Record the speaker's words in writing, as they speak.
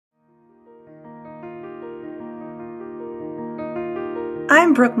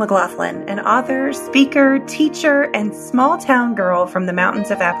I'm Brooke McLaughlin, an author, speaker, teacher, and small-town girl from the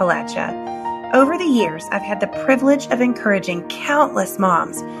mountains of Appalachia. Over the years, I've had the privilege of encouraging countless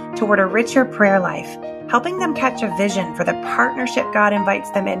moms toward a richer prayer life, helping them catch a vision for the partnership God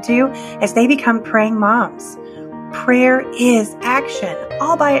invites them into as they become praying moms. Prayer is action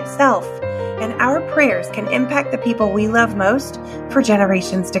all by itself, and our prayers can impact the people we love most for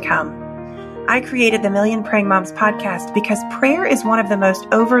generations to come. I created the Million Praying Moms podcast because prayer is one of the most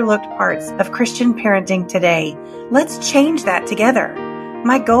overlooked parts of Christian parenting today. Let's change that together.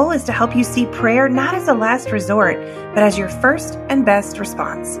 My goal is to help you see prayer not as a last resort, but as your first and best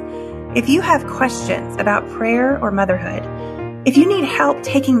response. If you have questions about prayer or motherhood, if you need help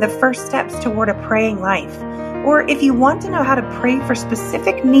taking the first steps toward a praying life, or if you want to know how to pray for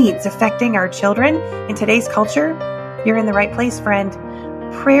specific needs affecting our children in today's culture, you're in the right place, friend.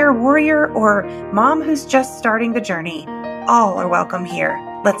 Prayer warrior or mom who's just starting the journey, all are welcome here.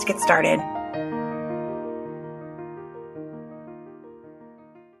 Let's get started.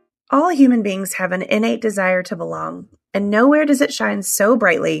 All human beings have an innate desire to belong, and nowhere does it shine so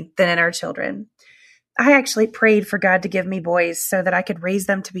brightly than in our children. I actually prayed for God to give me boys so that I could raise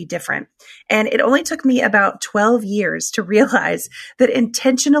them to be different. And it only took me about 12 years to realize that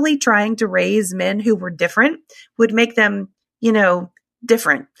intentionally trying to raise men who were different would make them,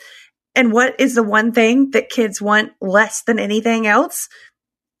 different. And what is the one thing that kids want less than anything else?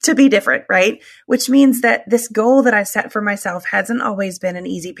 To be different, right? Which means that this goal that I set for myself hasn't always been an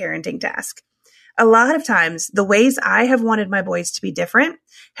easy parenting task. A lot of times, the ways I have wanted my boys to be different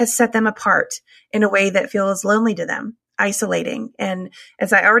has set them apart in a way that feels lonely to them, isolating. And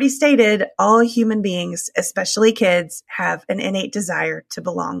as I already stated, all human beings, especially kids, have an innate desire to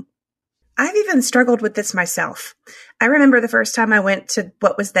belong. I've even struggled with this myself. I remember the first time I went to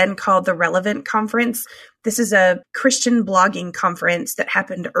what was then called the Relevant Conference. This is a Christian blogging conference that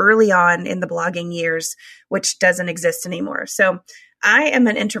happened early on in the blogging years, which doesn't exist anymore. So I am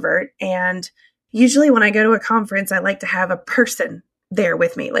an introvert, and usually when I go to a conference, I like to have a person there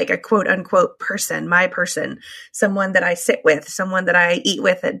with me, like a quote unquote person, my person, someone that I sit with, someone that I eat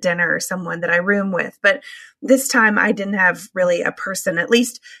with at dinner, someone that I room with. But this time I didn't have really a person. At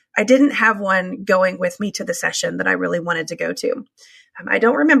least I didn't have one going with me to the session that I really wanted to go to. I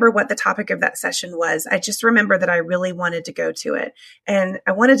don't remember what the topic of that session was. I just remember that I really wanted to go to it. And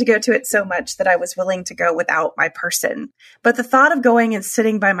I wanted to go to it so much that I was willing to go without my person. But the thought of going and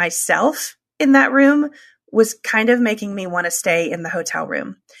sitting by myself in that room was kind of making me want to stay in the hotel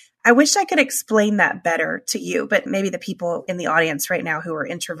room. I wish I could explain that better to you, but maybe the people in the audience right now who are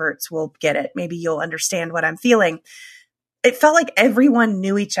introverts will get it. Maybe you'll understand what I'm feeling. It felt like everyone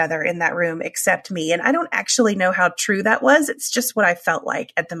knew each other in that room except me. And I don't actually know how true that was. It's just what I felt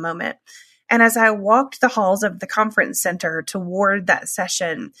like at the moment. And as I walked the halls of the conference center toward that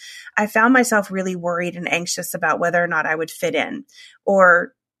session, I found myself really worried and anxious about whether or not I would fit in,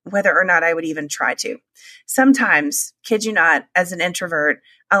 or whether or not I would even try to. Sometimes, kid you not, as an introvert,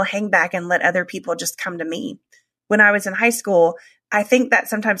 I'll hang back and let other people just come to me. When I was in high school, I think that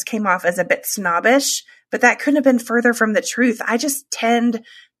sometimes came off as a bit snobbish, but that couldn't have been further from the truth. I just tend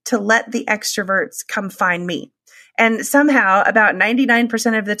to let the extroverts come find me. And somehow, about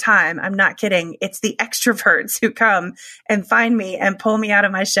 99% of the time, I'm not kidding, it's the extroverts who come and find me and pull me out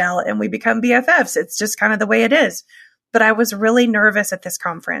of my shell, and we become BFFs. It's just kind of the way it is. But I was really nervous at this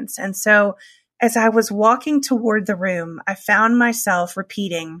conference. And so as I was walking toward the room, I found myself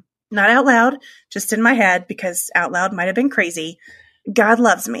repeating, not out loud, just in my head, because out loud might have been crazy, God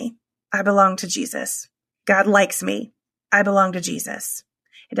loves me. I belong to Jesus. God likes me. I belong to Jesus.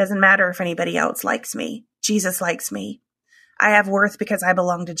 It doesn't matter if anybody else likes me. Jesus likes me. I have worth because I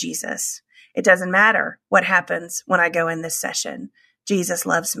belong to Jesus. It doesn't matter what happens when I go in this session. Jesus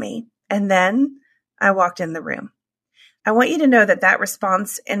loves me. And then I walked in the room. I want you to know that that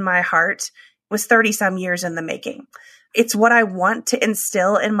response in my heart was 30 some years in the making. It's what I want to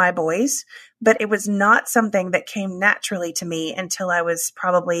instill in my boys, but it was not something that came naturally to me until I was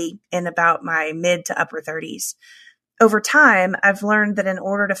probably in about my mid to upper 30s. Over time, I've learned that in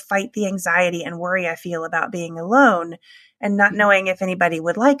order to fight the anxiety and worry I feel about being alone and not knowing if anybody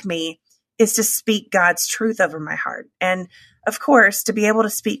would like me is to speak God's truth over my heart. And of course, to be able to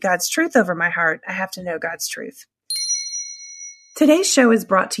speak God's truth over my heart, I have to know God's truth. Today's show is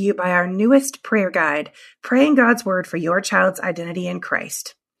brought to you by our newest prayer guide, Praying God's Word for Your Child's Identity in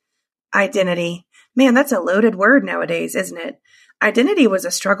Christ. Identity. Man, that's a loaded word nowadays, isn't it? Identity was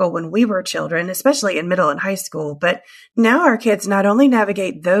a struggle when we were children, especially in middle and high school, but now our kids not only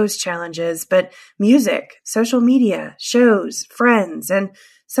navigate those challenges, but music, social media, shows, friends, and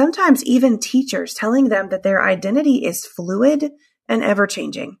sometimes even teachers telling them that their identity is fluid and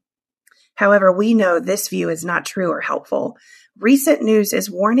ever-changing. However, we know this view is not true or helpful. Recent news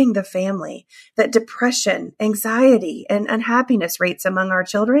is warning the family that depression, anxiety, and unhappiness rates among our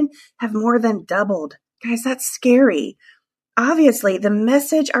children have more than doubled. Guys, that's scary. Obviously, the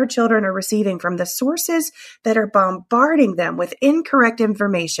message our children are receiving from the sources that are bombarding them with incorrect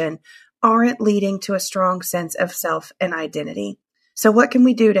information aren't leading to a strong sense of self and identity. So what can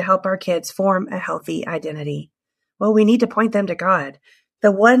we do to help our kids form a healthy identity? Well, we need to point them to God,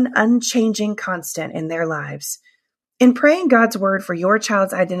 the one unchanging constant in their lives. In praying God's word for your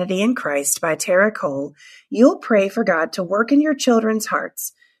child's identity in Christ by Tara Cole, you'll pray for God to work in your children's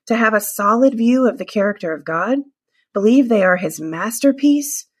hearts, to have a solid view of the character of God, believe they are His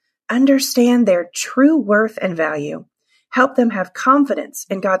masterpiece, understand their true worth and value, help them have confidence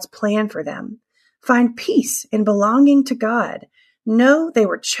in God's plan for them, find peace in belonging to God, know they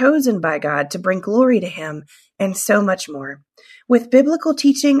were chosen by God to bring glory to Him, and so much more. With biblical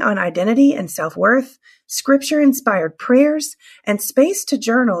teaching on identity and self-worth, scripture-inspired prayers, and space to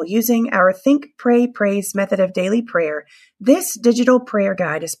journal using our Think, Pray, Praise method of daily prayer, this digital prayer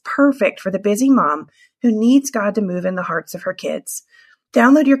guide is perfect for the busy mom who needs God to move in the hearts of her kids.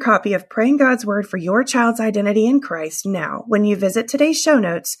 Download your copy of Praying God's Word for Your Child's Identity in Christ now when you visit today's show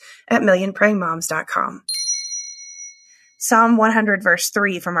notes at millionprayingmoms.com. Psalm 100 verse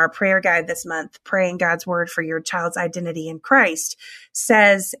 3 from our prayer guide this month, Praying God's Word for Your Child's Identity in Christ,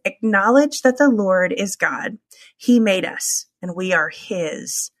 says, acknowledge that the Lord is God. He made us, and we are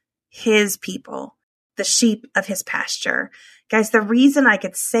His people, the sheep of His pasture. Guys, the reason I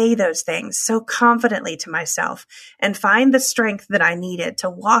could say those things so confidently to myself and find the strength that I needed to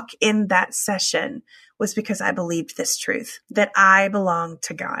walk in that session was because I believed this truth, that I belong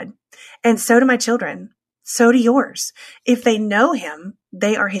to God. And so do my children. So do yours. If they know Him,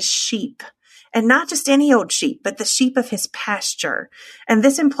 they are His sheep. And not just any old sheep, but the sheep of His pasture. And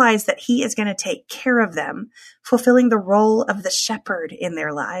this implies that He is going to take care of them, fulfilling the role of the shepherd in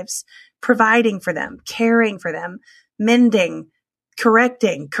their lives, providing for them, caring for them, mending,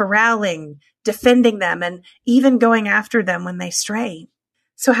 correcting, corralling, defending them, and even going after them when they stray.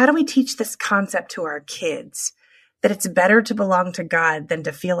 So how do we teach this concept to our kids? That it's better to belong to God than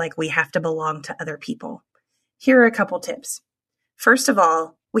to feel like we have to belong to other people. Here are a couple tips. First of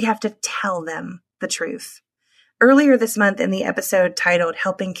all, we have to tell them the truth. Earlier this month in the episode titled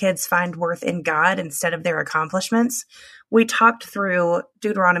Helping Kids Find Worth in God Instead of Their Accomplishments, we talked through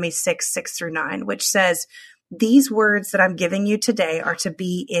Deuteronomy 6:6-9, which says, these words that I'm giving you today are to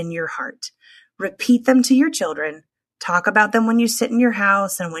be in your heart. Repeat them to your children. Talk about them when you sit in your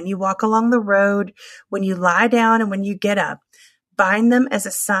house and when you walk along the road, when you lie down and when you get up. Bind them as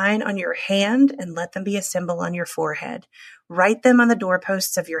a sign on your hand and let them be a symbol on your forehead. Write them on the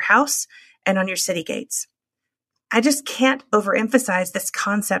doorposts of your house and on your city gates. I just can't overemphasize this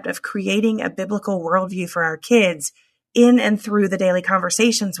concept of creating a biblical worldview for our kids in and through the daily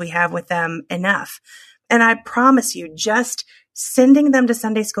conversations we have with them enough. And I promise you, just sending them to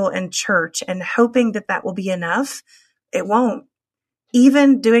Sunday school and church and hoping that that will be enough, it won't.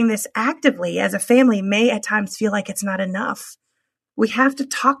 Even doing this actively as a family may at times feel like it's not enough. We have to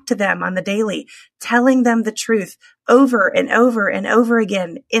talk to them on the daily, telling them the truth over and over and over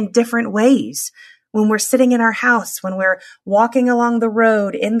again in different ways. When we're sitting in our house, when we're walking along the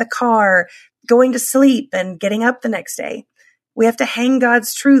road, in the car, going to sleep and getting up the next day. We have to hang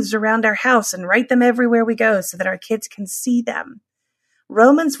God's truths around our house and write them everywhere we go so that our kids can see them.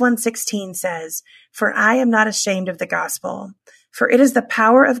 Romans 1:16 says, for I am not ashamed of the gospel, for it is the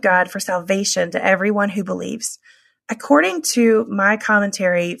power of God for salvation to everyone who believes. According to my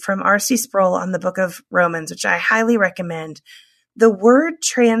commentary from R.C. Sproul on the book of Romans, which I highly recommend, the word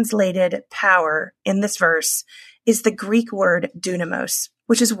translated power in this verse is the Greek word dunamos,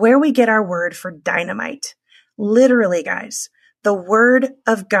 which is where we get our word for dynamite. Literally, guys, the word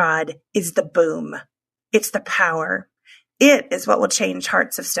of God is the boom. It's the power. It is what will change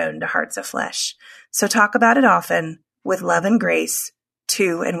hearts of stone to hearts of flesh. So talk about it often with love and grace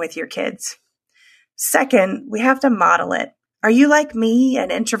to and with your kids. Second, we have to model it. Are you like me,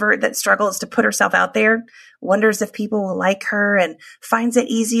 an introvert that struggles to put herself out there, wonders if people will like her, and finds it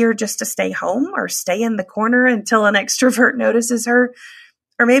easier just to stay home or stay in the corner until an extrovert notices her?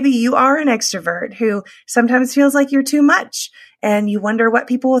 Or maybe you are an extrovert who sometimes feels like you're too much and you wonder what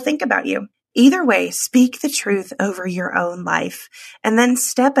people will think about you. Either way, speak the truth over your own life and then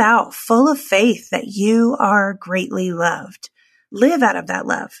step out full of faith that you are greatly loved. Live out of that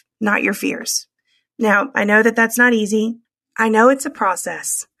love, not your fears. Now, I know that that's not easy. I know it's a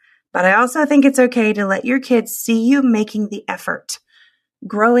process, but I also think it's okay to let your kids see you making the effort,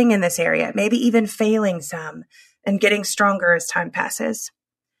 growing in this area, maybe even failing some, and getting stronger as time passes.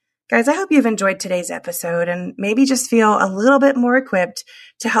 Guys, I hope you've enjoyed today's episode and maybe just feel a little bit more equipped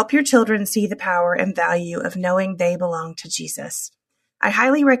to help your children see the power and value of knowing they belong to Jesus. I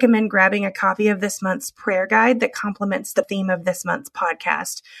highly recommend grabbing a copy of this month's prayer guide that complements the theme of this month's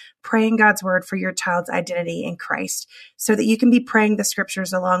podcast, Praying God's Word for Your Child's Identity in Christ, so that you can be praying the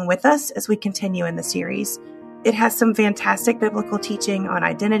scriptures along with us as we continue in the series. It has some fantastic biblical teaching on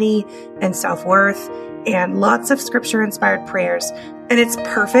identity and self-worth and lots of scripture-inspired prayers, and it's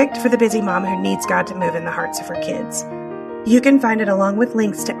perfect for the busy mom who needs God to move in the hearts of her kids. You can find it along with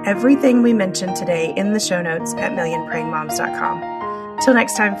links to everything we mentioned today in the show notes at millionprayingmoms.com. Till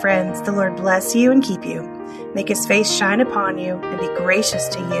next time, friends, the Lord bless you and keep you. Make his face shine upon you and be gracious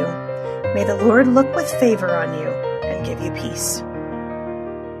to you. May the Lord look with favor on you and give you peace.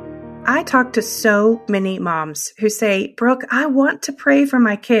 I talk to so many moms who say, Brooke, I want to pray for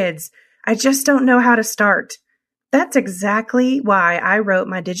my kids. I just don't know how to start. That's exactly why I wrote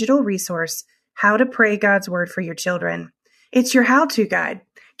my digital resource, How to Pray God's Word for Your Children. It's your how-to guide,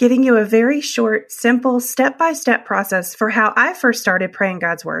 giving you a very short, simple, step-by-step process for how I first started praying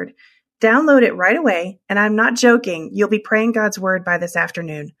God's Word. Download it right away, and I'm not joking, you'll be praying God's Word by this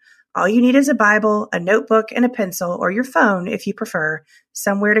afternoon. All you need is a Bible, a notebook, and a pencil, or your phone if you prefer,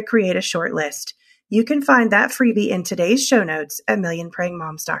 somewhere to create a short list. You can find that freebie in today's show notes at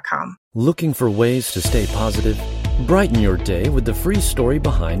millionprayingmoms.com. Looking for ways to stay positive? Brighten your day with the Free Story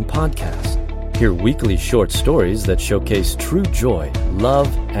Behind podcast. Hear weekly short stories that showcase true joy,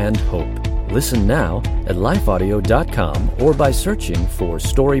 love, and hope. Listen now at lifeaudio.com or by searching for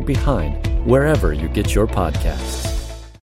Story Behind wherever you get your podcasts.